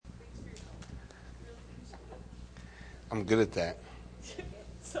I'm good at that.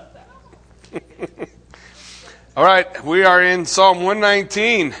 All right, we are in Psalm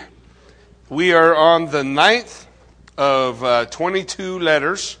 119. We are on the 9th of 22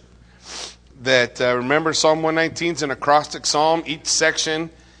 letters. Remember, Psalm 119 is an acrostic psalm. Each section,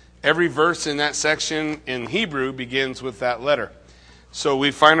 every verse in that section in Hebrew begins with that letter. So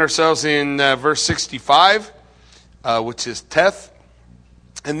we find ourselves in verse 65, which is Teth.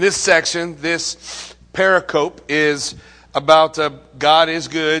 And this section, this pericope, is about God is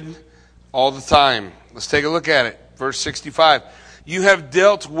good all the time. Let's take a look at it. Verse 65. You have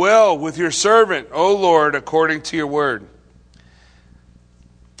dealt well with your servant, O Lord, according to your word.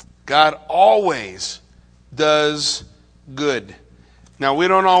 God always does good. Now, we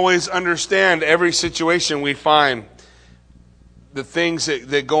don't always understand every situation we find, the things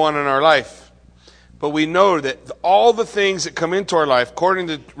that go on in our life. But we know that all the things that come into our life, according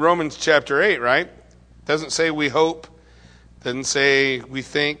to Romans chapter 8, right? Doesn't say we hope. Doesn't say we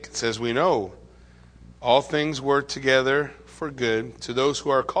think. It says we know. All things work together for good to those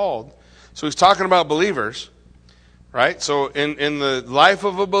who are called. So he's talking about believers, right? So in the life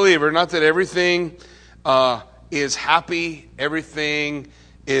of a believer, not that everything is happy, everything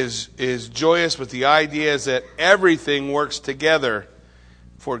is joyous, but the idea is that everything works together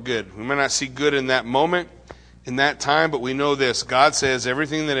for good. We may not see good in that moment, in that time, but we know this. God says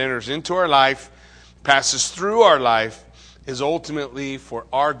everything that enters into our life, passes through our life, is ultimately for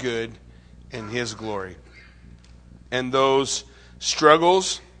our good and His glory. And those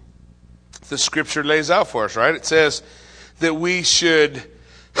struggles, the Scripture lays out for us, right? It says that we should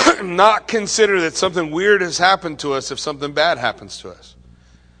not consider that something weird has happened to us if something bad happens to us.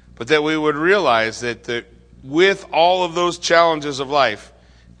 But that we would realize that with all of those challenges of life,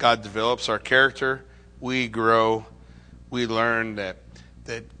 God develops our character, we grow, we learn that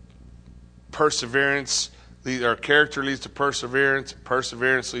perseverance, our character leads to perseverance,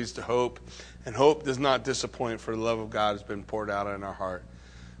 perseverance leads to hope, and hope does not disappoint, for the love of God has been poured out in our heart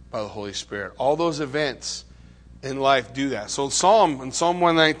by the Holy Spirit. All those events in life do that. So in Psalm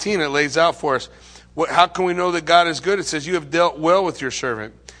 119, it lays out for us, how can we know that God is good? It says, you have dealt well with your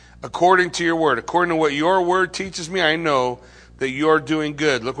servant, according to your word. According to what your word teaches me, I know that you're doing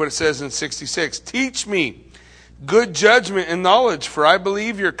good. Look what it says in 66. Teach me good judgment and knowledge, for I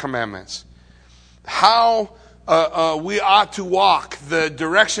believe your commandments. How we ought to walk, the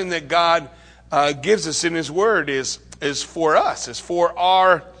direction that God gives us in His Word is for us, is for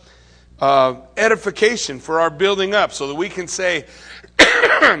our edification, for our building up, so that we can say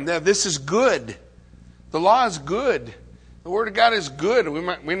that this is good. The law is good. The Word of God is good. We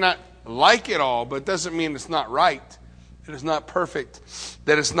may not like it all, but it doesn't mean it's not right. It is not perfect.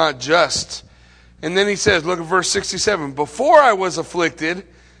 That it's not just. And then he says, look at verse 67. Before I was afflicted,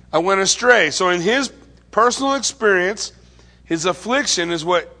 I went astray. So in his personal experience, his affliction is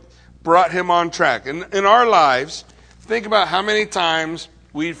what brought him on track. In our lives, think about how many times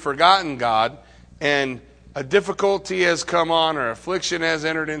we've forgotten God and a difficulty has come on or affliction has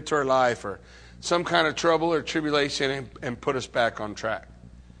entered into our life or some kind of trouble or tribulation and put us back on track.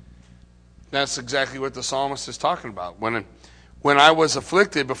 That's exactly what the psalmist is talking about. When I was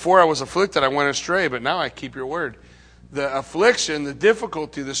afflicted, before I was afflicted, I went astray, but now I keep your word. The affliction, the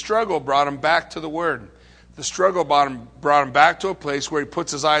difficulty, the struggle brought him back to the word. The struggle brought him back to a place where he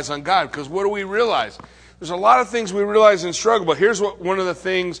puts his eyes on God. Because what do we realize? There's a lot of things we realize in struggle, but here's one of the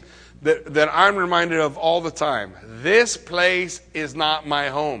things that I'm reminded of all the time. This place is not my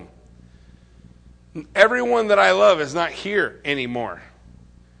home. Everyone that I love is not here anymore.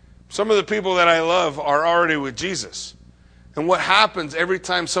 Some of the people that I love are already with Jesus. And what happens every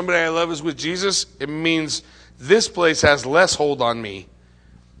time somebody I love is with Jesus, it means this place has less hold on me,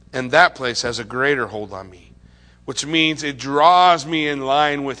 and that place has a greater hold on me, which means it draws me in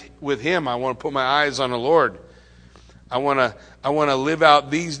line with Him. I want to put my eyes on the Lord. I want to live out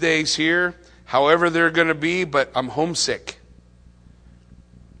these days here, however they're going to be, but I'm homesick.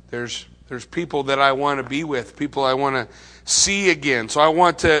 There's people that I want to be with, people I want to see again. So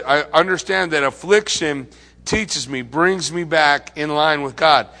I understand that affliction teaches me, brings me back in line with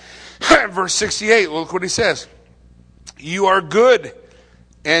God. Verse 68, look what he says. You are good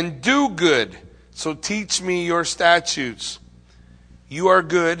and do good, so teach me your statutes. You are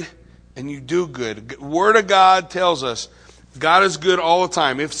good and you do good. Word of God tells us God is good all the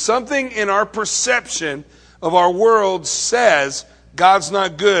time. If something in our perception of our world says God's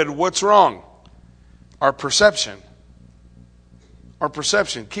not good, what's wrong? Our perception. Our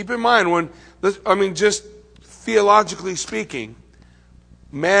perception. Keep in mind just theologically speaking,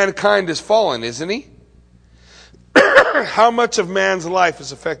 mankind is fallen, isn't he? How much of man's life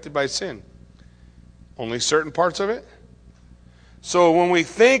is affected by sin? Only certain parts of it? So when we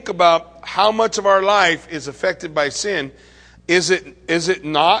think about how much of our life is affected by sin, isn't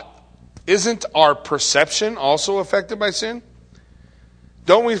our perception also affected by sin?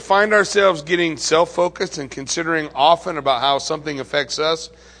 Don't we find ourselves getting self-focused and considering often about how something affects us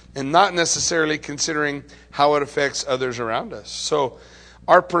and not necessarily considering how it affects others around us? So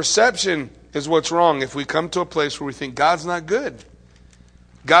our perception is what's wrong if we come to a place where we think God's not good.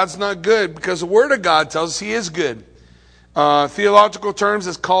 God's not good because the Word of God tells us He is good. Theological terms,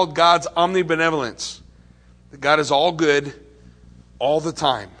 it's called God's omnibenevolence. That God is all good all the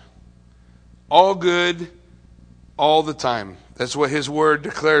time. All good all the time. That's what His Word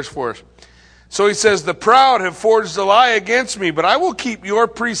declares for us. So He says, the proud have forged a lie against me, but I will keep your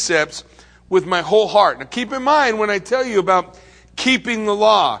precepts with my whole heart. Now keep in mind when I tell you about keeping the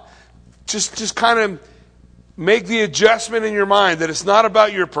law, just kind of make the adjustment in your mind that it's not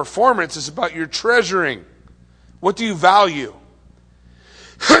about your performance, it's about your treasuring. What do you value?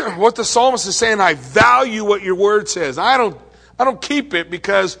 What the psalmist is saying, I value what your word says. I don't keep it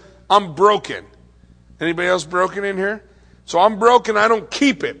because I'm broken. Anybody else broken in here? So I'm broken, I don't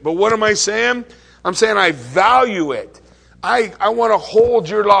keep it. But what am I saying? I'm saying I value it. I want to hold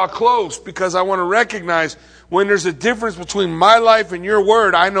your law close because I want to recognize when there's a difference between my life and your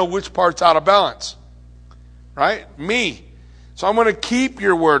word, I know which part's out of balance. Right? Me. So I'm going to keep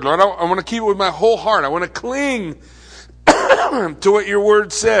your word, Lord. I want to keep it with my whole heart. I want to cling to what your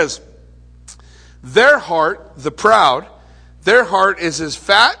word says. Their heart, the proud, their heart is as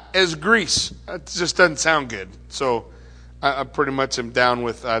fat as grease. That just doesn't sound good. So I pretty much am down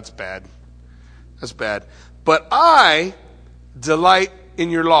with that's bad. That's bad. But I delight in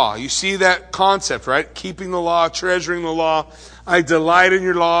your law. You see that concept, right? Keeping the law, treasuring the law. I delight in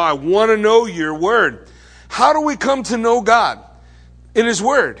your law. I want to know your word. How do we come to know God? In His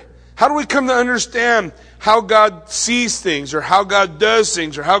Word. How do we come to understand how God sees things or how God does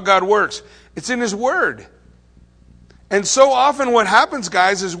things or how God works? It's in His Word. And so often what happens,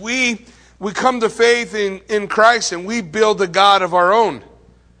 guys, is we come to faith in Christ and we build a God of our own.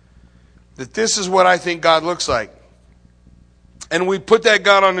 That this is what I think God looks like. And we put that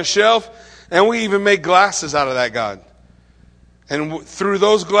God on the shelf and we even make glasses out of that God. And through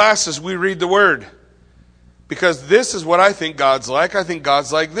those glasses we read the Word. Because this is what I think God's like. I think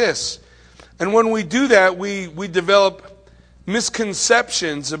God's like this. And when we do that, we develop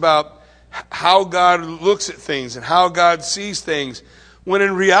misconceptions about how God looks at things and how God sees things. When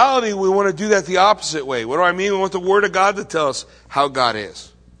in reality, we want to do that the opposite way. What do I mean? We want the Word of God to tell us how God is.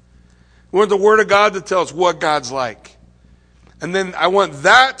 We want the Word of God to tell us what God's like. And then I want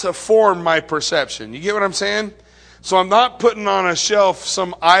that to form my perception. You get what I'm saying? So I'm not putting on a shelf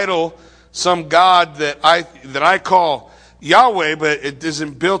some idol, some God that I call Yahweh, but it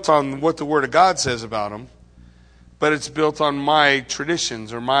isn't built on what the Word of God says about Him. But it's built on my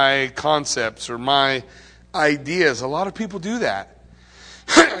traditions or my concepts or my ideas. A lot of people do that.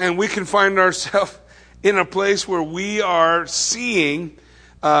 And we can find ourselves in a place where we are seeing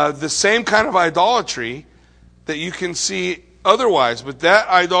the same kind of idolatry that you can see otherwise. But that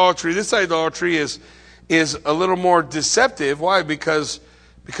idolatry, this idolatry is a little more deceptive. Why? Because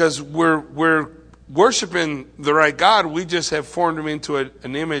we're worshiping the right God. We just have formed Him into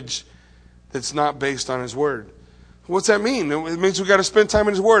an image that's not based on His Word. What's that mean? It means we've got to spend time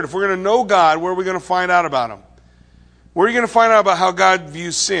in His Word. If we're going to know God, where are we going to find out about Him? Where are you going to find out about how God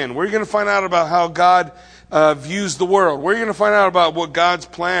views sin? Where are you going to find out about how God views the world? Where are you going to find out about what God's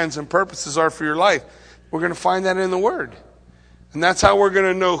plans and purposes are for your life? We're going to find that in the Word. And that's how we're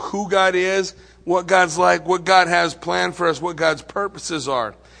going to know who God is, what God's like, what God has planned for us, what God's purposes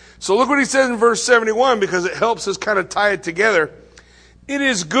are. So look what He says in verse 71, because it helps us kind of tie it together. It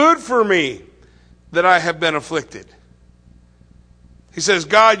is good for me that I have been afflicted. He says,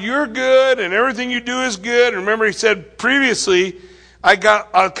 God, you're good and everything you do is good. And remember, he said previously, I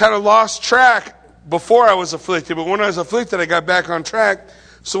kind of lost track before I was afflicted. But when I was afflicted, I got back on track.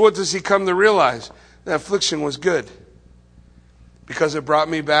 So what does he come to realize? That affliction was good. Because it brought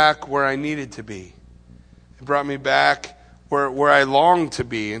me back where I needed to be. It brought me back where I longed to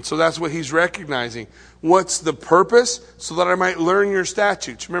be. And so that's what he's recognizing. What's the purpose? So that I might learn your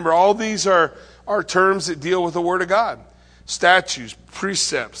statutes. Remember, all these are terms that deal with the Word of God. Statutes,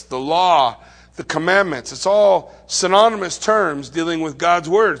 precepts, the law, the commandments. It's all synonymous terms dealing with God's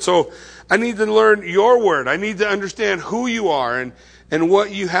Word. So I need to learn your Word. I need to understand who you are and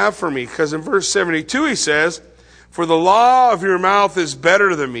what you have for me. Because in verse 72 he says, for the law of your mouth is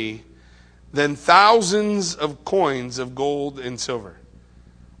better than me, than thousands of coins of gold and silver.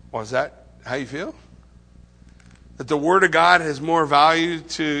 Well, is that how you feel? That the Word of God has more value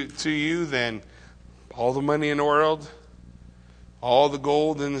to you than all the money in the world? all the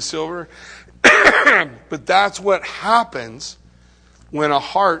gold and the silver. But that's what happens when a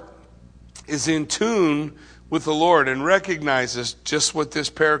heart is in tune with the Lord and recognizes just what this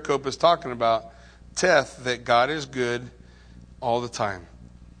pericope is talking about, Teth, that God is good all the time.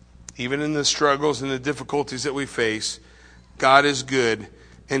 Even in the struggles and the difficulties that we face, God is good,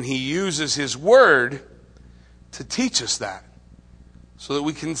 and He uses His Word to teach us that, so that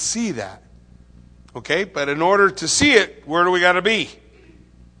we can see that. Okay? But in order to see it, where do we got to be?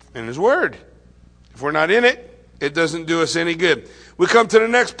 In His Word. If we're not in it, it doesn't do us any good. We come to the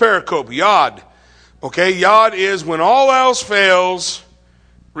next pericope, Yod. Okay, Yod is when all else fails,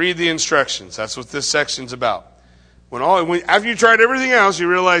 read the instructions. That's what this section's about. After you tried everything else, you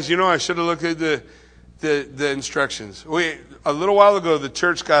realize, I should have looked at the instructions. A little while ago, the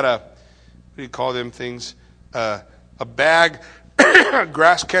church got what do you call them things? A bag,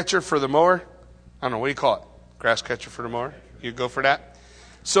 grass catcher for the mower. I don't know, what do you call it? Grass catcher for the mower? You go for that?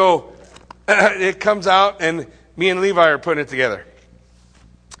 So, it comes out, and me and Levi are putting it together.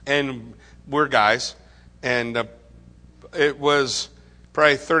 And we're guys, and it was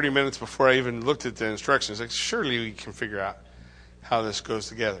probably 30 minutes before I even looked at the instructions. Like, surely we can figure out how this goes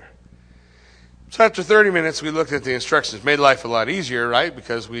together. So after 30 minutes, we looked at the instructions. Made life a lot easier, right?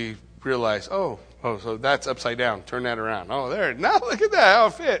 Because we realized, so that's upside down. Turn that around. Oh, there. Now look at that, how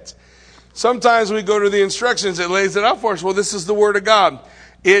it fits. Sometimes we go to the instructions, it lays it out for us. Well, this is the Word of God.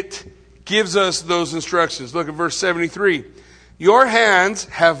 It gives us those instructions. Look at verse 73. Your hands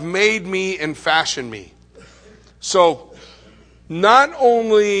have made me and fashioned me. So, not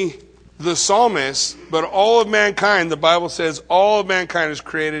only the psalmist, but all of mankind, the Bible says all of mankind is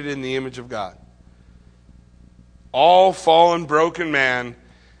created in the image of God. All fallen, broken man,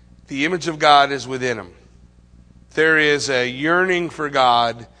 the image of God is within him. There is a yearning for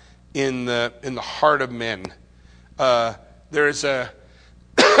God in the heart of men. There's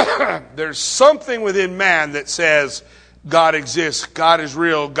something within man that says God exists, God is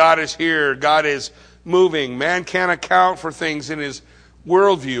real, God is here, God is moving. Man can't account for things in his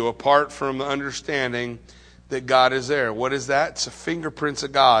worldview apart from the understanding that God is there. What is that? It's the fingerprints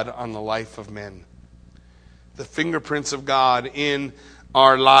of God on the life of men. The fingerprints of God in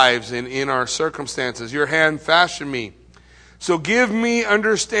our lives and in our circumstances. Your hand fashioned me. So give me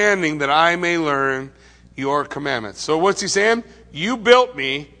understanding that I may learn your commandments. So what's he saying? You built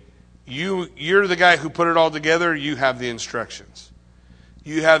me. You're the guy who put it all together. You have the instructions.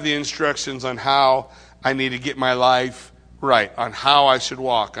 You have the instructions on how I need to get my life right, on how I should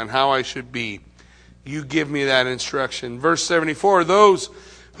walk, on how I should be. You give me that instruction. Verse 74, those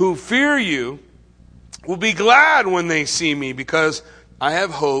who fear you will be glad when they see me because I have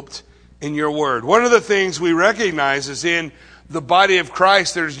hoped in your word. One of the things we recognize is in the body of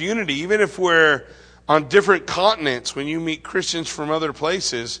Christ, there's unity. Even if we're on different continents, when you meet Christians from other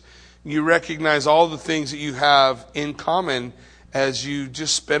places, you recognize all the things that you have in common as you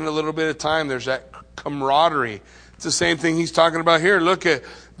just spend a little bit of time. There's that camaraderie. It's the same thing he's talking about here. Look at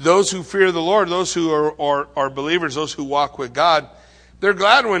those who fear the Lord, those who are believers, those who walk with God. They're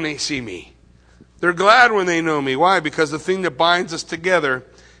glad when they see me. They're glad when they know me. Why? Because the thing that binds us together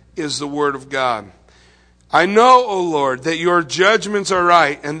is the Word of God. I know, O Lord, that your judgments are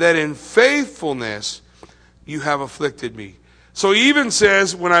right and that in faithfulness you have afflicted me. So he even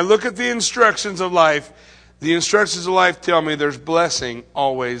says, when I look at the instructions of life, the instructions of life tell me there's blessing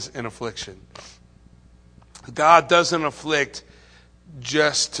always in affliction. God doesn't afflict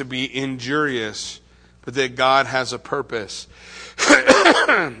just to be injurious, but that God has a purpose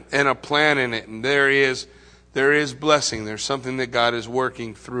and a plan in it. And there is blessing. There's something that God is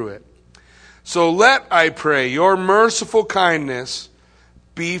working through it. So let, I pray, your merciful kindness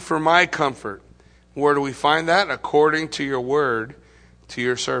be for my comfort. Where do we find that? According to your word, to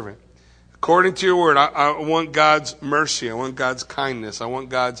your servant. According to your word, I want God's mercy. I want God's kindness. I want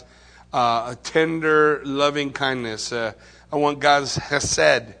God's tender, loving kindness. I want God's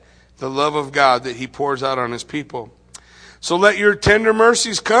hesed, the love of God that he pours out on his people. So let your tender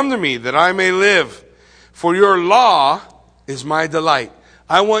mercies come to me that I may live. For your law is my delight.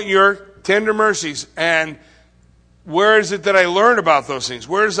 I want your tender mercies. And where is it that I learn about those things?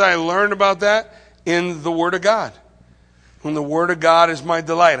 Where does I learn about that? In the Word of God. When the Word of God is my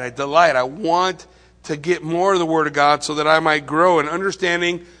delight. I want to get more of the Word of God so that I might grow in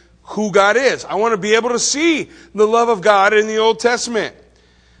understanding who God is. I want to be able to see the love of God in the Old Testament.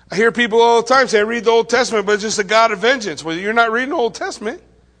 I hear people all the time say, I read the Old Testament, but it's just a God of vengeance. Well, you're not reading the Old Testament.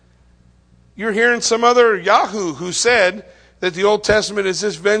 You're hearing some other Yahoo who said that the Old Testament is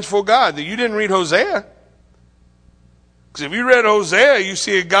this vengeful God, that you didn't read Hosea. Because if you read Hosea, you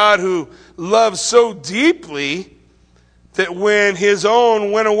see a God who loves so deeply that when his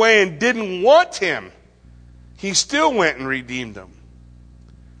own went away and didn't want him, he still went and redeemed them.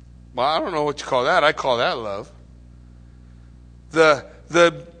 Well, I don't know what you call that. I call that love.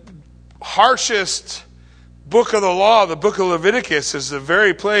 The harshest book of the law, the book of Leviticus, is the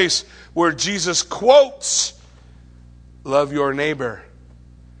very place where Jesus quotes, love your neighbor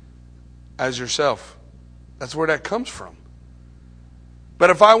as yourself. That's where that comes from. But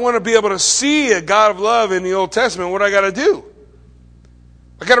if I want to be able to see a God of love in the Old Testament, what do I got to do?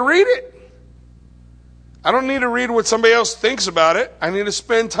 I got to read it. I don't need to read what somebody else thinks about it. I need to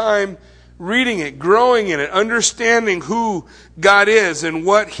spend time reading it, growing in it, understanding who God is and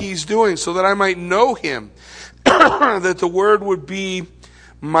what He's doing so that I might know Him, that the Word would be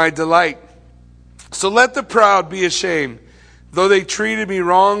my delight. So let the proud be ashamed, though they treated me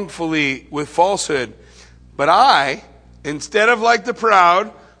wrongfully with falsehood. But I, instead of like the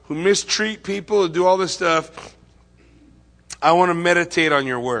proud, who mistreat people and do all this stuff, I want to meditate on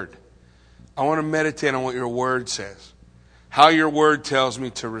your Word. I want to meditate on what your Word says. How your Word tells me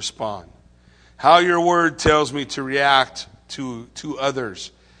to respond. How your Word tells me to react to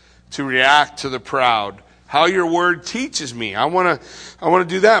others. To react to the proud. How your Word teaches me. I want to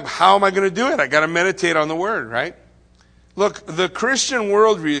do that. How am I going to do it? I got to meditate on the Word, right? Look, the Christian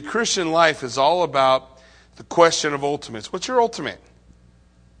worldview, the Christian life is all about the question of ultimates. What's your ultimate?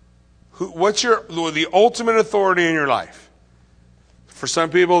 What's the ultimate authority in your life? For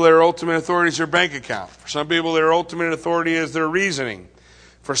some people, their ultimate authority is their bank account. For some people, their ultimate authority is their reasoning.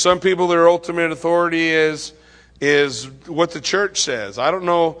 For some people, their ultimate authority is what the church says. I don't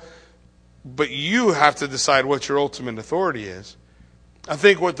know, but you have to decide what your ultimate authority is. I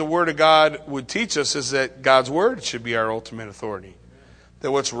think what the Word of God would teach us is that God's Word should be our ultimate authority.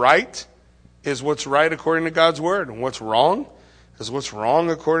 That what's right is what's right according to God's Word. And what's wrong is what's wrong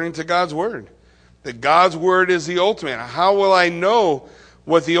according to God's Word. That God's Word is the ultimate. How will I know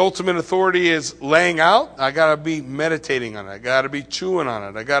what the ultimate authority is laying out? I got to be meditating on it. I got to be chewing on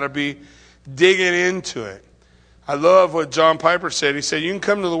it. I got to be digging into it. I love what John Piper said. He said, you can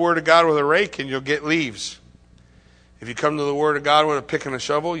come to the Word of God with a rake and you'll get leaves. If you come to the Word of God with a pick and a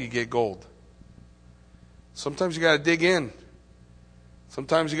shovel, you get gold. Sometimes you got to dig in.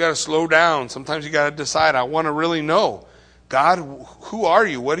 Sometimes you got to slow down. Sometimes you got to decide, I want to really know. God, who are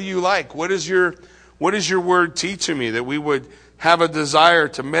you? What do you like? What is your Word teaching me, that we would have a desire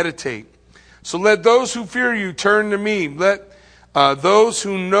to meditate? So let those who fear you turn to me. Let those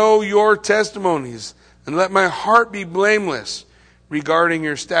who know your testimonies, and let my heart be blameless regarding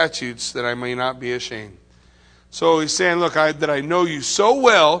your statutes, that I may not be ashamed. So he's saying, look, that I know you so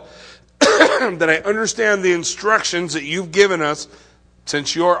well that I understand the instructions that you've given us,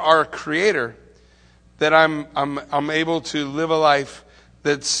 since you're our Creator, that I'm able to live a life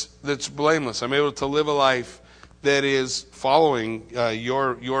that's blameless. I'm able to live a life that is following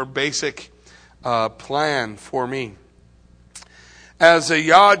your basic plan for me. As a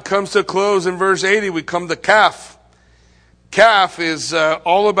yod comes to a close in verse 80, we come to Kaf. Kaf is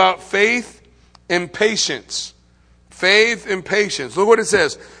all about faith and patience. Faith and patience. Look what it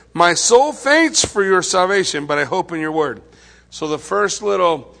says. My soul faints for your salvation, but I hope in your word. So the first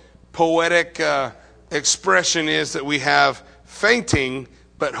little poetic expression is that we have fainting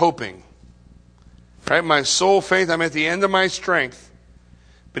but hoping. Right? My soul faints. I'm at the end of my strength.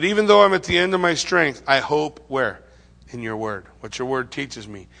 But even though I'm at the end of my strength, I hope where? In your word. What your word teaches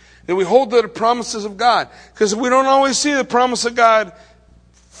me. And we hold to the promises of God. Because we don't always see the promise of God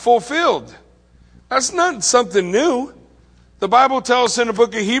fulfilled. That's not something new. The Bible tells us in the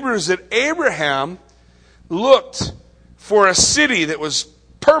book of Hebrews that Abraham looked for a city that was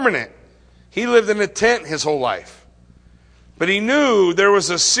permanent. He lived in a tent his whole life. But he knew there was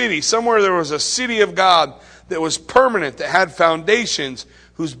a city, somewhere there was a city of God that was permanent, that had foundations,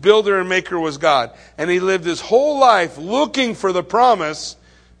 whose builder and maker was God. And he lived his whole life looking for the promise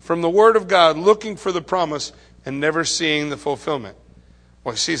from the Word of God, looking for the promise and never seeing the fulfillment.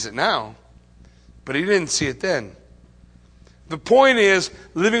 Well, he sees it now, but he didn't see it then. The point is,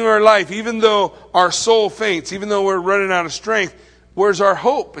 living our life, even though our soul faints, even though we're running out of strength, where's our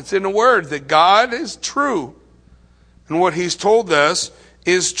hope? It's in the Word that God is true. And what He's told us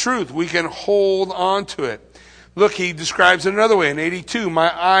is truth. We can hold on to it. Look, he describes it another way in 82.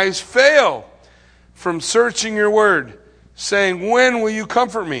 My eyes fail from searching your word, saying, when will you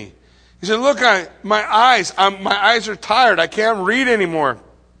comfort me? He said, look, my eyes are tired. I can't read anymore.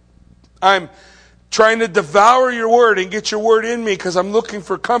 I'm trying to devour your word and get your word in me because I'm looking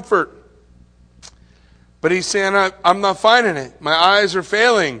for comfort. But he's saying, I'm not finding it. My eyes are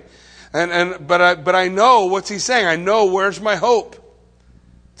failing. But I know, what's he saying? I know, where's my hope?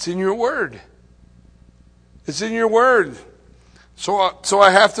 It's in your word. It's in your word. So I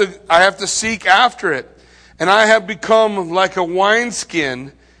have to seek after it. And I have become like a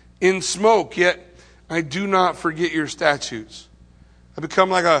wineskin in smoke, yet I do not forget your statutes. I become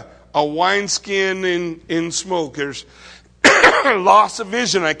like a wineskin in smoke. There's loss of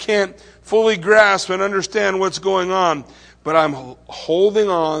vision. I can't fully grasp and understand what's going on. But I'm holding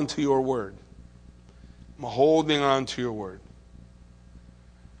on to your word. I'm holding on to your word.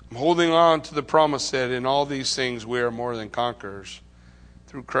 I'm holding on to the promise that in all these things we are more than conquerors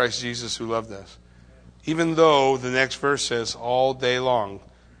through Christ Jesus who loved us. Even though the next verse says, all day long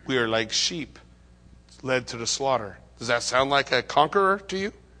we are like sheep led to the slaughter. Does that sound like a conqueror to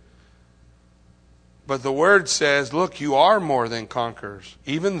you? But the word says, look, you are more than conquerors,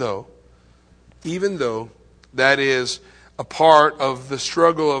 even though that is a part of the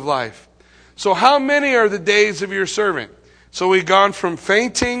struggle of life. So how many are the days of your servant? So we've gone from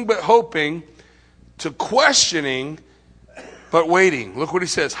fainting but hoping to questioning but waiting. Look what he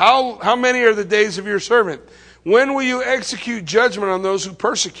says. How many are the days of your servant? When will you execute judgment on those who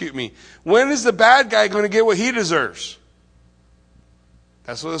persecute me? When is the bad guy going to get what he deserves?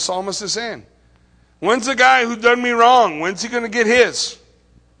 That's what the psalmist is saying. When's the guy who done me wrong? When's he going to get his?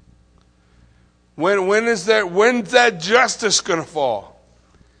 When's that justice going to fall?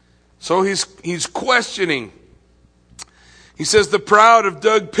 So he's questioning. He says, the proud have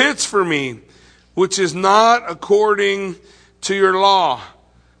dug pits for me, which is not according to your law.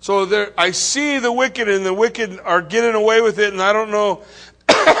 So I see the wicked, and the wicked are getting away with it, and I don't know,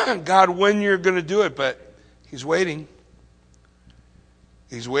 God, when you're going to do it, but he's waiting.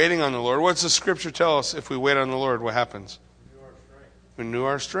 He's waiting on the Lord. What's the scripture tell us if we wait on the Lord? What happens? Renew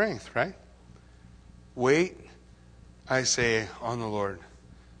our strength, right? Wait, I say, on the Lord.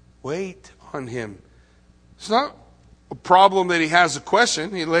 Wait on him. It's not a problem that he has a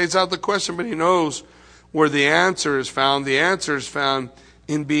question. He lays out the question, but he knows where the answer is found. The answer is found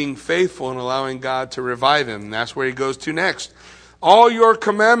in being faithful and allowing God to revive him. And that's where he goes to next. All your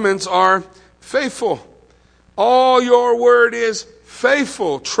commandments are faithful. All your word is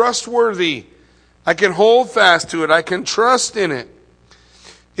faithful, trustworthy. I can hold fast to it. I can trust in it.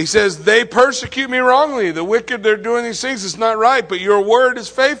 He says, they persecute me wrongly. The wicked, they're doing these things. It's not right, but your word is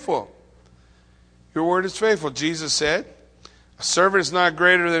faithful. Your word is faithful. Jesus said, a servant is not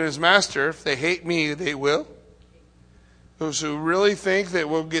greater than his master. If they hate me, they will. Those who really think that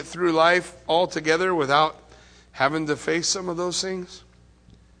we'll get through life altogether without having to face some of those things.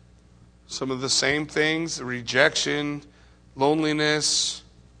 Some of the same things, rejection, loneliness.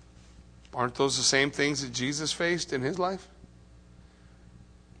 Aren't those the same things that Jesus faced in his life?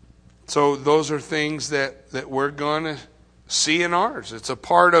 So those are things that we're going to see in ours. It's a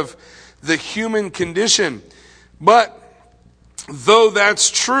part of the human condition. But though that's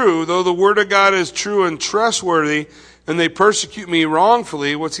true, though the word of God is true and trustworthy, and they persecute me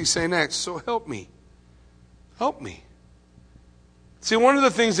wrongfully, what's he say next? So help me. Help me. See, one of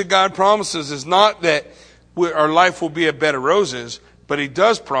the things that God promises is not that our life will be a bed of roses, but he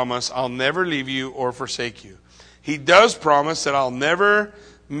does promise, I'll never leave you or forsake you. He does promise that I'll never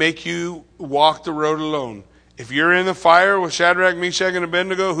make you walk the road alone. If you're in the fire with Shadrach, Meshach, and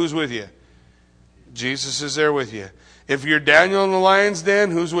Abednego, who's with you? Jesus is there with you. If you're Daniel in the lion's den,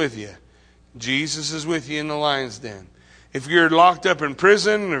 who's with you? Jesus is with you in the lion's den. If you're locked up in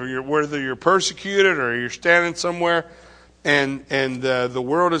prison, or whether you're persecuted or you're standing somewhere and the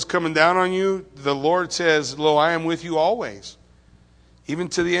world is coming down on you, the Lord says, lo, I am with you always, even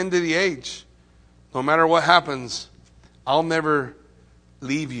to the end of the age. No matter what happens, I'll never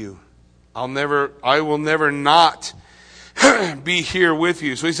leave you. I will never not be here with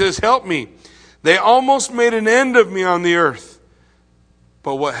you. So he says, help me. They almost made an end of me on the earth.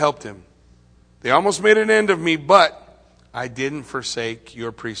 But what helped him? They almost made an end of me, but I didn't forsake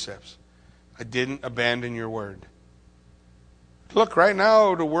your precepts. I didn't abandon your word. Look, right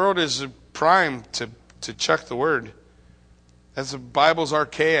now the world is primed to chuck the word. As the Bible's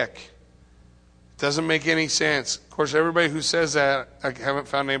archaic. Doesn't make any sense. Of course, everybody who says that, I haven't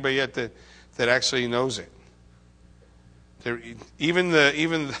found anybody yet that actually knows it. Even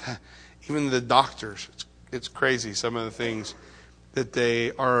the doctors, it's crazy some of the things that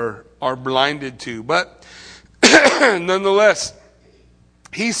they are blinded to. But nonetheless,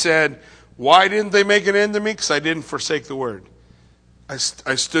 he said, why didn't they make an end of me? Because I didn't forsake the word. I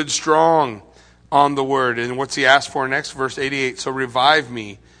stood strong on the word. And what's he asked for next? Verse 88. So revive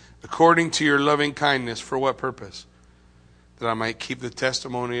me according to your loving kindness. For what purpose? That I might keep the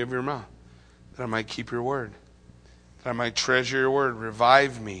testimony of your mouth. That I might keep your word. That I might treasure your word.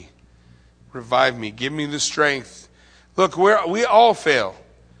 Revive me. Revive me. Give me the strength. Look, we all fail.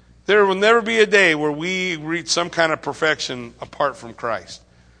 There will never be a day where we reach some kind of perfection apart from Christ.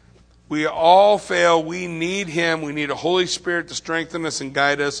 We all fail. We need Him. We need a Holy Spirit to strengthen us and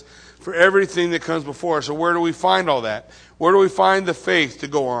guide us for everything that comes before us. So where do we find all that? Where do we find the faith to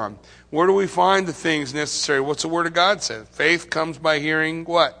go on? Where do we find the things necessary? What's the Word of God say? Faith comes by hearing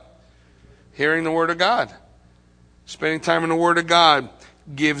what? Hearing the Word of God. Spending time in the Word of God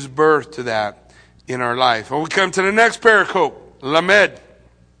gives birth to that in our life. When we come to the next pericope, Lamed.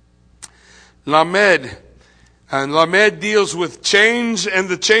 Lamed. And Lamed deals with change and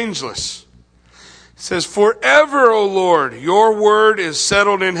the changeless. It says, forever, O Lord, your word is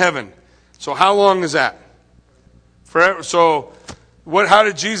settled in heaven. So how long is that? Forever. So how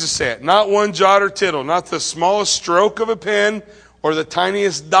did Jesus say it? Not one jot or tittle, not the smallest stroke of a pen or the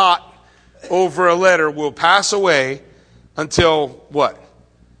tiniest dot over a letter will pass away until what?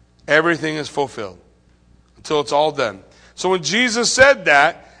 Everything is fulfilled. Until it's all done. So when Jesus said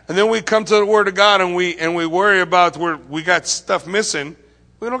that, and then we come to the Word of God and we worry about where we got stuff missing.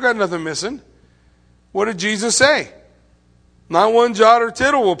 We don't got nothing missing. What did Jesus say? Not one jot or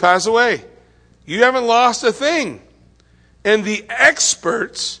tittle will pass away. You haven't lost a thing. And the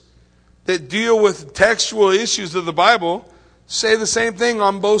experts that deal with textual issues of the Bible say the same thing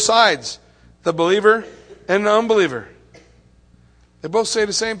on both sides. The believer and the unbeliever. They both say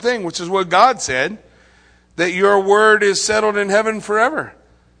the same thing, which is what God said. That your word is settled in heaven forever.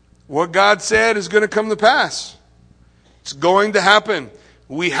 What God said is going to come to pass. It's going to happen.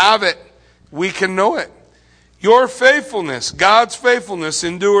 We have it. We can know it. Your faithfulness, God's faithfulness,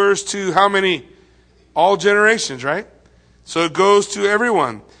 endures to how many? All generations, right? So it goes to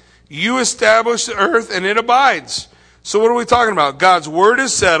everyone. You establish the earth and it abides. So what are we talking about? God's word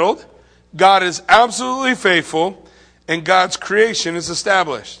is settled. God is absolutely faithful. And God's creation is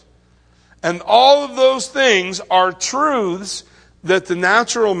established. And all of those things are truths that the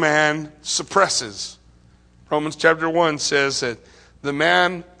natural man suppresses. Romans chapter 1 says that the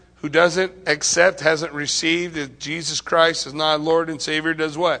man who doesn't accept, hasn't received that Jesus Christ is not Lord and Savior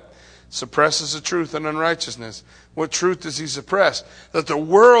does what? Suppresses the truth and unrighteousness. What truth does he suppress? That the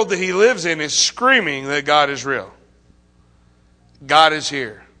world that he lives in is screaming that God is real. God is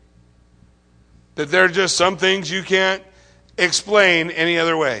here. That there are just some things you can't explain any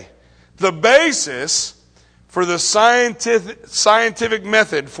other way. The basis for the scientific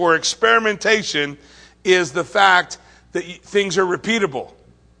method for experimentation is the fact that things are repeatable.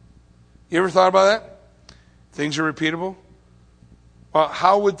 You ever thought about that? Things are repeatable? Well,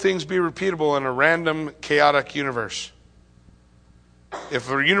 how would things be repeatable in a random, chaotic universe? If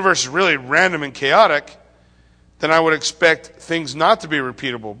the universe is really random and chaotic, then I would expect things not to be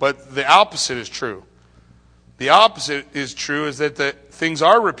repeatable. But the opposite is true. The opposite is true is that the things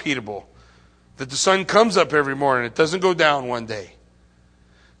are repeatable. That the sun comes up every morning. It doesn't go down one day.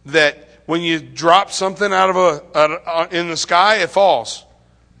 That when you drop something out of in the sky, it falls.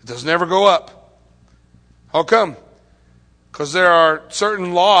 It doesn't ever go up. How come? Because there are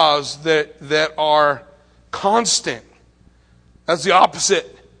certain laws that are constant. That's the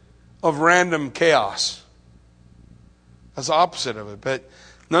opposite of random chaos. That's the opposite of it. But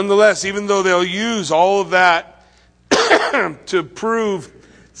nonetheless, even though they'll use all of that to prove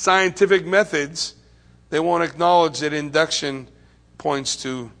scientific methods, they won't acknowledge that induction points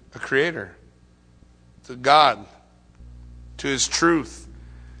to a creator, to God, to His truth.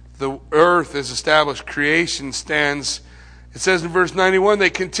 The earth is established. Creation stands. It says in verse 91, they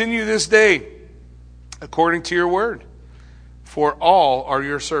continue this day according to your word. For all are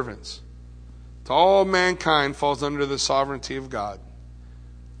your servants. To all mankind falls under the sovereignty of God.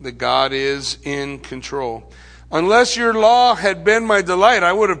 That God is in control. Unless your law had been my delight,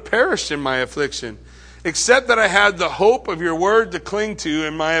 I would have perished in my affliction. Except that I had the hope of your word to cling to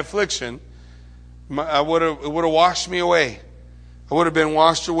in my affliction, it would have washed me away. I would have been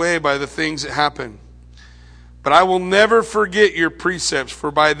washed away by the things that happened. But I will never forget your precepts,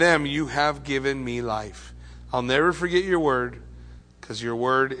 for by them you have given me life. I'll never forget your word, because your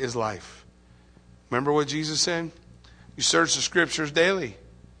word is life. Remember what Jesus said? You search the scriptures daily.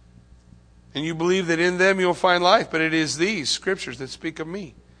 And you believe that in them you'll find life. But it is these scriptures that speak of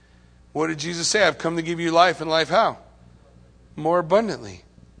me. What did Jesus say? I've come to give you life, and life how? More abundantly.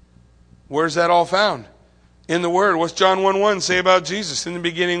 Where's that all found? In the Word. What's John 1:1 say about Jesus? In the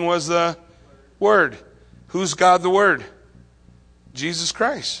beginning was the Word. Who's God the Word? Jesus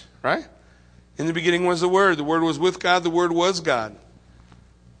Christ, right? In the beginning was the Word. The Word was with God. The Word was God.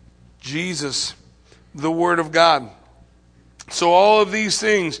 Jesus, the Word of God. So all of these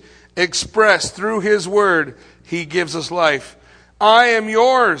things expressed through His Word, He gives us life. I am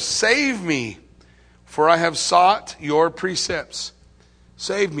yours. Save me, for I have sought your precepts.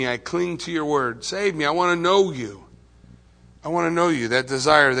 Save me. I cling to your word. Save me. I want to know you. I want to know you. That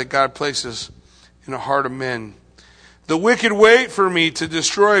desire that God places in the heart of men. The wicked wait for me to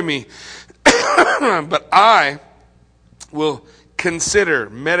destroy me, but I will consider,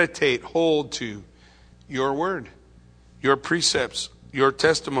 meditate, hold to your word, your precepts, your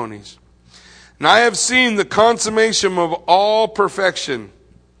testimonies. And I have seen the consummation of all perfection,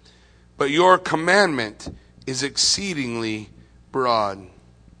 but your commandment is exceedingly broad.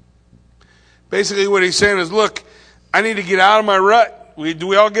 Basically what he's saying is, look, I need to get out of my rut. Do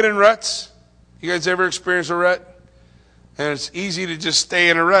we all get in ruts? You guys ever experience a rut? And it's easy to just stay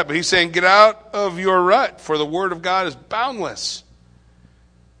in a rut. But he's saying, get out of your rut, for the word of God is boundless.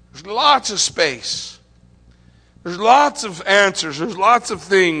 There's lots of space. There's lots of answers. There's lots of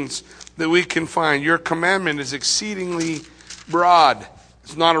things that we can find. Your commandment is exceedingly broad.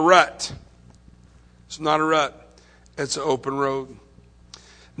 It's not a rut. It's not a rut. It's an open road.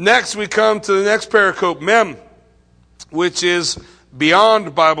 Next, we come to the next pericope, Mem, which is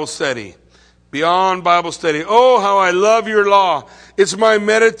beyond Bible study. Beyond Bible study. Oh, how I love your law. It's my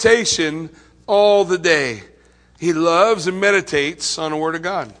meditation all the day. He loves and meditates on the Word of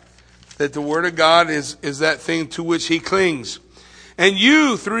God. That the Word of God is that thing to which he clings. And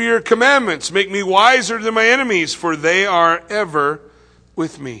you, through your commandments, make me wiser than my enemies, for they are ever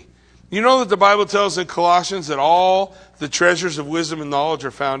with me. You know that the Bible tells in Colossians that all the treasures of wisdom and knowledge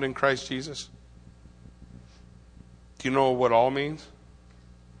are found in Christ Jesus? Do you know what all means?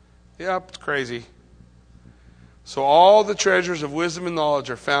 Yep, it's crazy. So all the treasures of wisdom and knowledge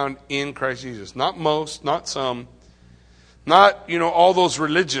are found in Christ Jesus. Not most, not some. Not, all those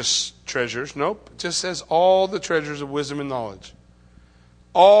religious treasures. Nope. It just says all the treasures of wisdom and knowledge.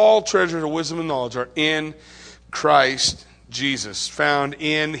 All treasures of wisdom and knowledge are in Christ Jesus. Found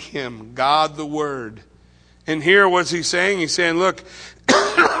in Him. God the Word. And here, what's He saying? He's saying, look,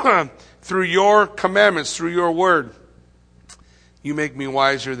 through your commandments, through your Word, you make me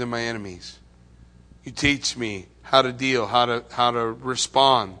wiser than my enemies. You teach me how to deal, how to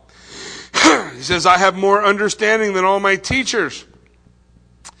respond. He says, I have more understanding than all my teachers.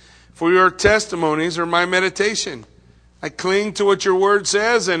 For your testimonies are my meditation. I cling to what your word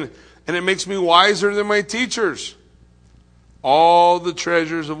says, and it makes me wiser than my teachers. All the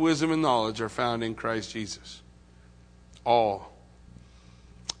treasures of wisdom and knowledge are found in Christ Jesus. All.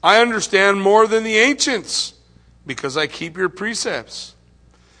 I understand more than the ancients, because I keep your precepts.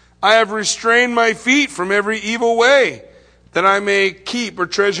 I have restrained my feet from every evil way, that I may keep or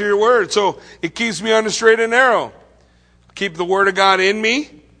treasure your word. So it keeps me on the straight and narrow. Keep the word of God in me.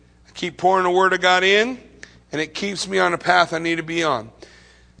 I keep pouring the word of God in, and it keeps me on the path I need to be on.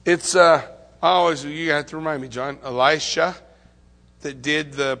 It's you have to remind me, John, Elisha that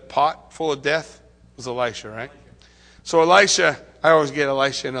did the pot full of death was Elisha, right? So Elisha, I always get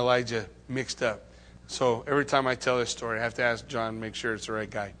Elisha and Elijah mixed up. So every time I tell this story, I have to ask John, make sure it's the right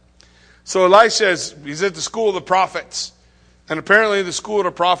guy. So Elisha, he's at the school of the prophets. And apparently the school of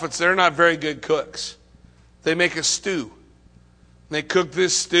the prophets, they're not very good cooks. They make a stew. They cook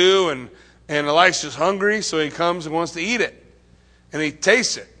this stew, and Elisha's hungry, so he comes and wants to eat it. And he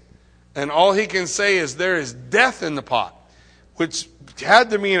tastes it. And all he can say is, there is death in the pot. Which had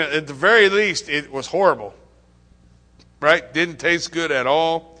to mean, at the very least, it was horrible. Right? Didn't taste good at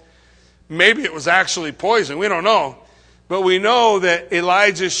all. Maybe it was actually poison. We don't know. But we know that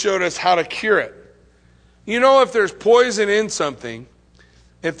Elijah showed us how to cure it. You know, if there's poison in something,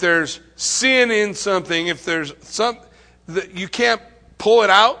 if there's sin in something, if there's something that you can't pull it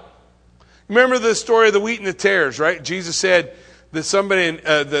out. Remember the story of the wheat and the tares, right? Jesus said that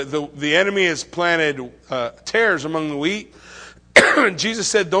the enemy has planted tares among the wheat. And Jesus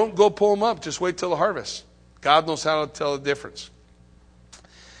said, don't go pull them up. Just wait till the harvest. God knows how to tell the difference.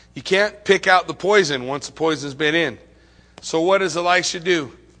 You can't pick out the poison once the poison's been in. So what does Elisha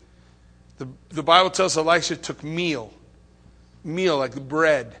do? The Bible tells us Elisha took meal like the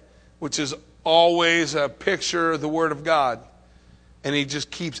bread, which is always a picture of the Word of God. And he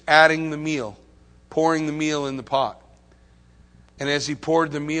just keeps adding the meal, pouring the meal in the pot. And as he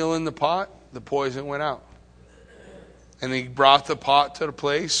poured the meal in the pot, the poison went out. And he brought the pot to the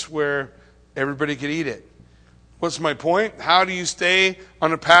place where everybody could eat it. What's my point? How do you stay on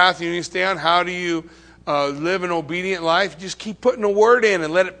the path you need to stay on? How do you live an obedient life? Just keep putting the word in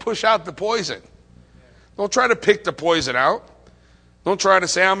and let it push out the poison. Don't try to pick the poison out. Don't try to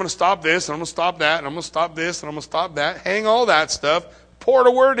say, I'm going to stop this, and I'm going to stop that, and I'm going to stop this, and I'm going to stop that. Hang all that stuff. Pour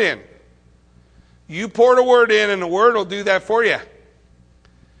the word in. You pour the word in, and the word will do that for you.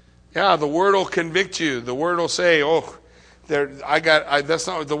 Yeah, the word will convict you. The word will say, that's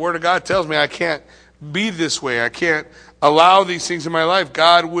not what the word of God tells me. I can't be this way. I can't allow these things in my life.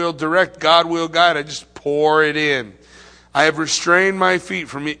 God will direct. God will guide. I just pour it in. I have restrained my feet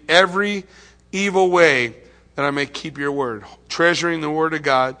from every evil way that I may keep your word. Treasuring the word of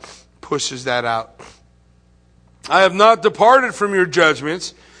God pushes that out. I have not departed from your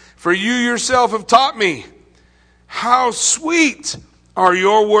judgments, for you yourself have taught me. How sweet are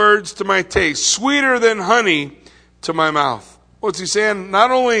your words to my taste, sweeter than honey to my mouth. What's he saying?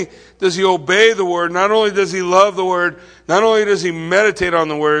 Not only does he obey the word, not only does he love the word, not only does he meditate on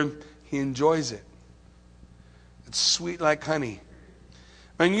the word, he enjoys it. It's sweet like honey.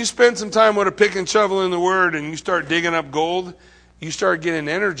 When you spend some time with a pick and shovel in the word and you start digging up gold, you start getting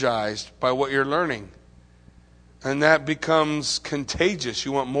energized by what you're learning. And that becomes contagious.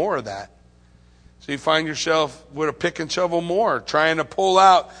 You want more of that. So you find yourself with a pick and shovel more, trying to pull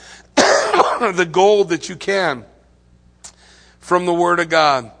out the gold that you can from the Word of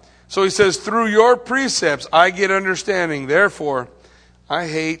God. So he says, through your precepts I get understanding. Therefore, I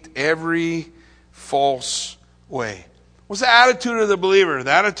hate every false way. What's the attitude of the believer?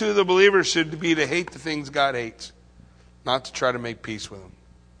 The attitude of the believer should be to hate the things God hates, not to try to make peace with them.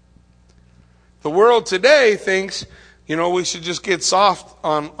 The world today thinks, we should just get soft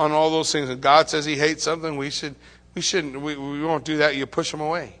on all those things. If God says he hates something, we won't do that. You push them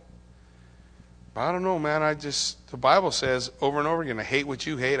away. But I don't know, man. The Bible says over and over again, I hate what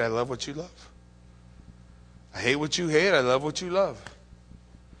you hate. I love what you love. I hate what you hate. I love what you love.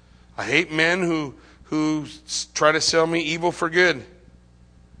 I hate men who try to sell me evil for good.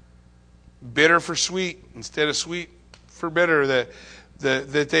 Bitter for sweet instead of sweet for bitter. That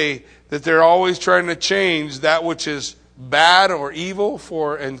they're always trying to change that which is bad or evil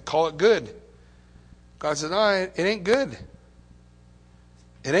and call it good. God says, no, it ain't good.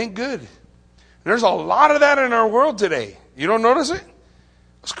 It ain't good. And there's a lot of that in our world today. You don't notice it?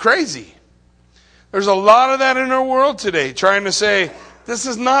 It's crazy. There's a lot of that in our world today, trying to say, this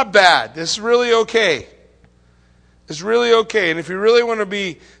is not bad. This is really okay. It's really okay. And if you really want to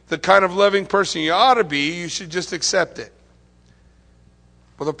be the kind of loving person you ought to be, you should just accept it.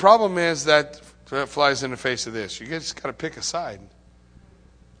 Well, the problem is that flies in the face of this. You just got to pick a side.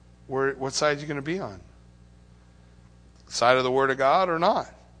 What side are you going to be on? Side of the Word of God or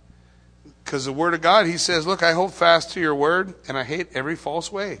not? Because the Word of God, he says, look, I hold fast to your word, and I hate every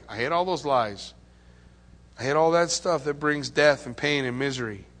false way. I hate all those lies. I hate all that stuff that brings death and pain and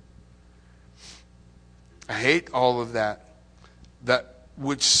misery. I hate all of that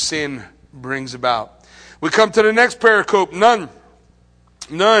which sin brings about. We come to the next pericope, none.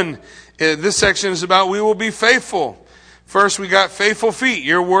 This section is about we will be faithful. First, we got faithful feet.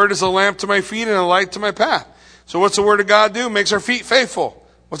 Your word is a lamp to my feet and a light to my path. So what's the Word of God do? Makes our feet faithful.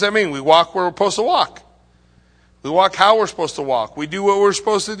 What's that mean? We walk where we're supposed to walk. We walk how we're supposed to walk. We do what we're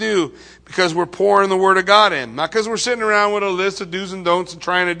supposed to do because we're pouring the Word of God in. Not because we're sitting around with a list of do's and don'ts and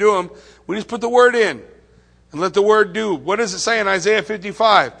trying to do them. We just put the Word in and let the Word do. What does it say in Isaiah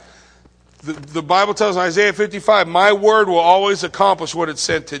 55? The Bible tells in Isaiah 55, my Word will always accomplish what it's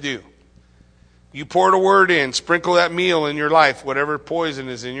sent to do. You pour the Word in, sprinkle that meal in your life, whatever poison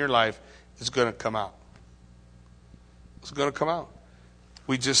is in your life, is going to come out. It's going to come out.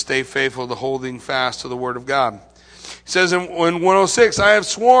 We just stay faithful to holding fast to the Word of God. He says in 106, I have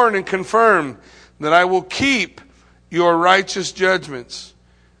sworn and confirmed that I will keep your righteous judgments.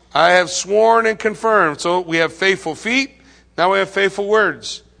 I have sworn and confirmed. So we have faithful feet. Now we have faithful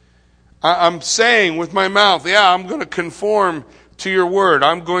words. I'm saying with my mouth, I'm going to conform to your word.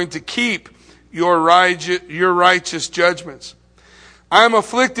 I'm going to keep your righteous judgments. I am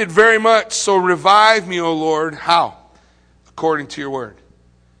afflicted very much, so revive me, O Lord. How? According to your word.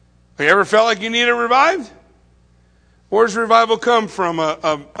 Have you ever felt like you needed revived? Where does revival come from?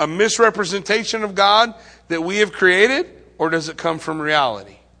 A misrepresentation of God that we have created? Or does it come from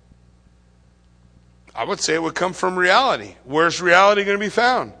reality? I would say it would come from reality. Where's reality going to be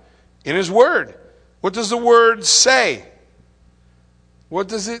found? In His Word. What does the Word say? What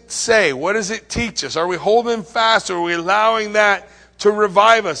does it say? What does it teach us? Are we holding fast? Or are we allowing that to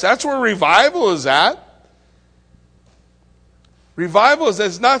revive us? That's where revival is at. Revival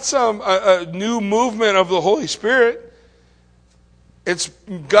is not some a new movement of the Holy Spirit. It's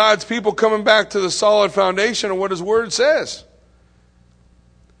God's people coming back to the solid foundation of what His Word says.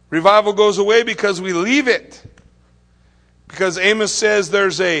 Revival goes away because we leave it. Because Amos says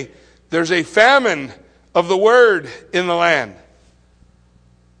there's a famine of the Word in the land.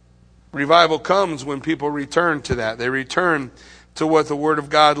 Revival comes when people return to that. They return to what the Word of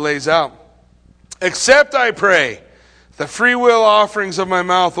God lays out. Accept, I pray, the free will offerings of my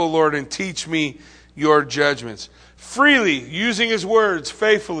mouth, O Lord, and teach me your judgments. Freely, using His words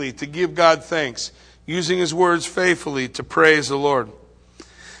faithfully to give God thanks. using his words faithfully to praise the Lord.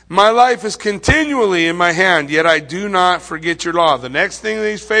 My life is continually in my hand, yet I do not forget your law. The next thing that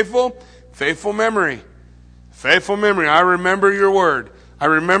he's faithful memory. Faithful memory. I remember your word. I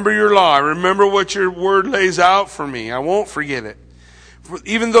remember your law. I remember what your word lays out for me. I won't forget it. For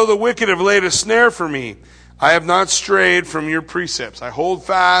even though the wicked have laid a snare for me, I have not strayed from your precepts. I hold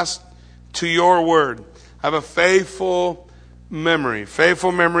fast to your word. I have a faithful memory.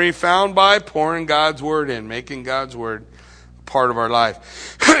 Faithful memory found by pouring God's word in, making God's word part of our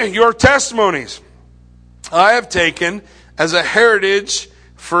life. Your testimonies I have taken as a heritage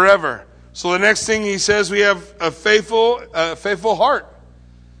forever. So the next thing he says, we have a faithful heart.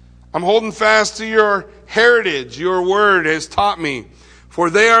 I'm holding fast to your heritage. Your word has taught me. For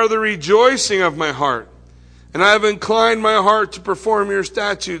they are the rejoicing of my heart. And I have inclined my heart to perform your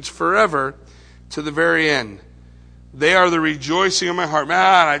statutes forever to the very end. They are the rejoicing of my heart.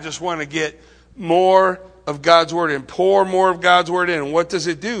 Man, I just want to get more of God's word in. Pour more of God's word in. What does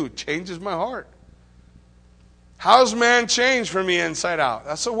it do? It changes my heart. How's man changed from the inside out?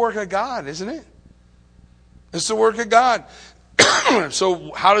 That's the work of God, isn't it? It's the work of God.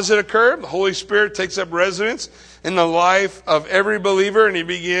 So how does it occur? The Holy Spirit takes up residence in the life of every believer, and he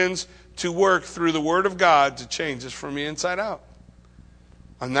begins to work through the word of God to change us from the inside out.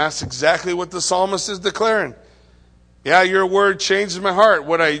 And that's exactly what the psalmist is declaring. Yeah, your word changes my heart.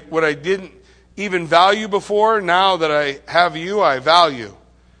 What I didn't even value before, now that I have you, I value.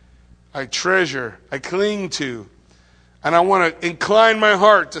 I treasure. I cling to. And I want to incline my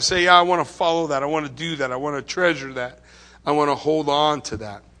heart to say, yeah, I want to follow that. I want to do that. I want to treasure that. I want to hold on to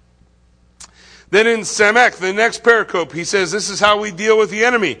that. Then in Samek, the next pericope, he says this is how we deal with the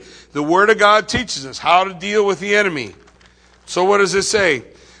enemy. The Word of God teaches us how to deal with the enemy. So what does it say?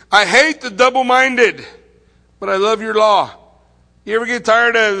 I hate the double-minded, but I love your law. You ever get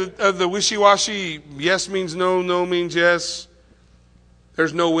tired of the wishy-washy, yes means no, no means yes?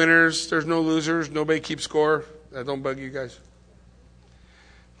 There's no winners, there's no losers, nobody keeps score. That don't bug you guys?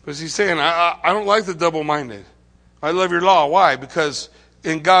 But he's saying, I don't like the double-minded. I love your law. Why? Because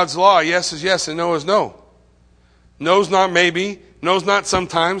in God's law, yes is yes and no is no. No's not maybe. No's not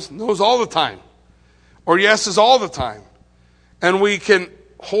sometimes. No's all the time. Or yes is all the time. And we can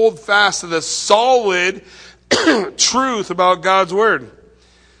hold fast to the solid truth about God's word.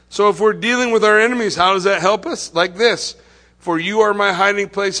 So if we're dealing with our enemies, how does that help us? Like this. For you are my hiding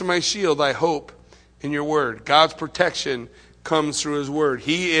place and my shield. I hope in your word. God's protection comes through his word.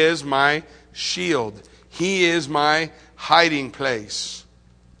 He is my shield. He is my hiding place.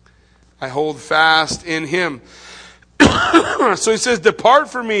 I hold fast in him. So he says, depart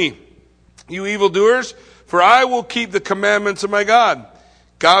from me, you evildoers, for I will keep the commandments of my God.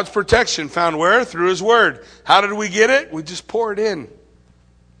 God's protection found where? Through his word. How did we get it? We just pour it in.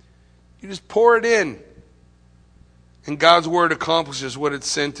 You just pour it in. And God's word accomplishes what it's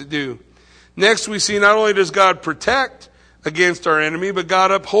sent to do. Next we see not only does God protect against our enemy, but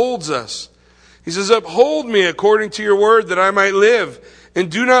God upholds us. He says, uphold me according to your word that I might live,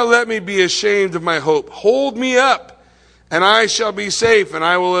 and do not let me be ashamed of my hope. Hold me up, and I shall be safe, and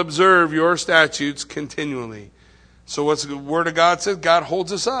I will observe your statutes continually. So what's the word of God says? God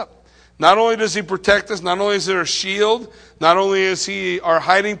holds us up. Not only does he protect us, not only is he our shield, not only is he our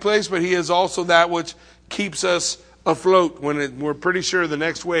hiding place, but he is also that which keeps us afloat when we're pretty sure the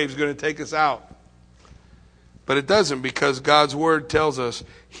next wave is going to take us out. But it doesn't, because God's word tells us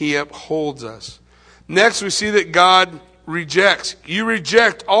he upholds us. Next, we see that God rejects. You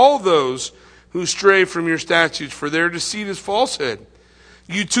reject all those who stray from your statutes, for their deceit is falsehood.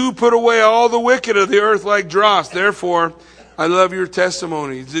 You too put away all the wicked of the earth like dross. Therefore, I love your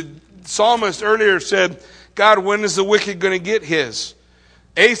testimonies. The psalmist earlier said, God, when is the wicked going to get his?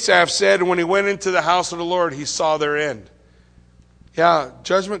 Asaph said when he went into the house of the Lord, he saw their end. Yeah,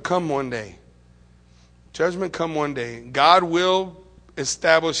 judgment come one day. Judgment come one day. God will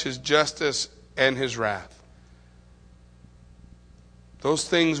establish his justice and his wrath. Those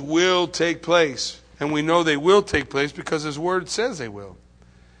things will take place. And we know they will take place because his word says they will.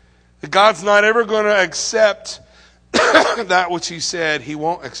 God's not ever going to accept that which he said he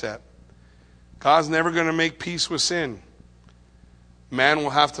won't accept. God's never going to make peace with sin. Man will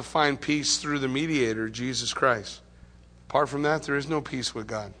have to find peace through the mediator, Jesus Christ. Apart from that, there is no peace with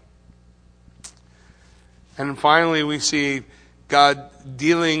God. And finally, we see God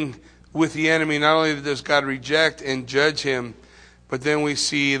dealing with the enemy. Not only does God reject and judge him, but then we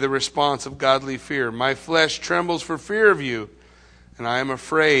see the response of godly fear. My flesh trembles for fear of you, and I am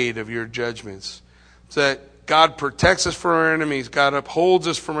afraid of your judgments. So that God protects us from our enemies. God upholds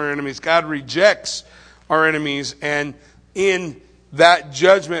us from our enemies. God rejects our enemies. And in that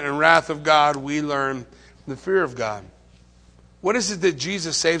judgment and wrath of God, we learn the fear of God. What is it that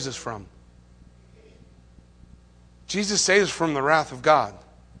Jesus saves us from? Jesus saves us from the wrath of God.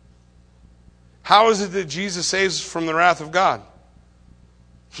 How is it that Jesus saves us from the wrath of God?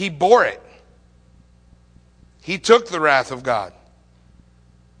 He bore it. He took the wrath of God.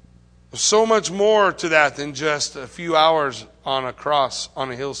 There's so much more to that than just a few hours on a cross on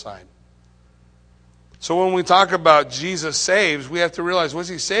a hillside. So when we talk about Jesus saves, we have to realize, what does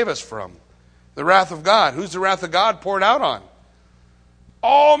He save us from? The wrath of God. Who's the wrath of God poured out on?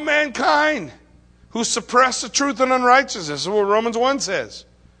 All mankind who suppress the truth and unrighteousness. This is what Romans 1 says.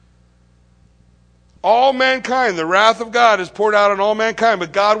 All mankind, the wrath of God is poured out on all mankind,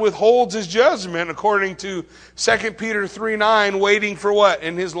 but God withholds His judgment according to 2 Peter 3:9, waiting for what?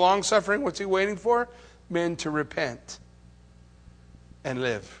 In His long suffering, what's He waiting for? Men to repent and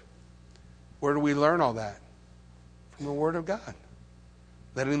live. Where do we learn all that? From the Word of God.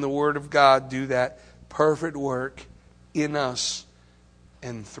 Letting the Word of God do that perfect work in us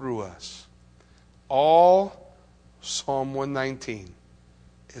and through us. All Psalm 119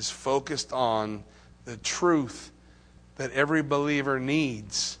 is focused on the truth that every believer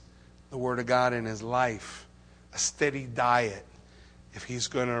needs the Word of God in his life. A steady diet if he's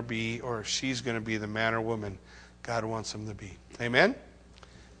going to be, or if she's going to be, the man or woman God wants him to be. Amen?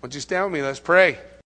 Would you stand with me? Let's pray.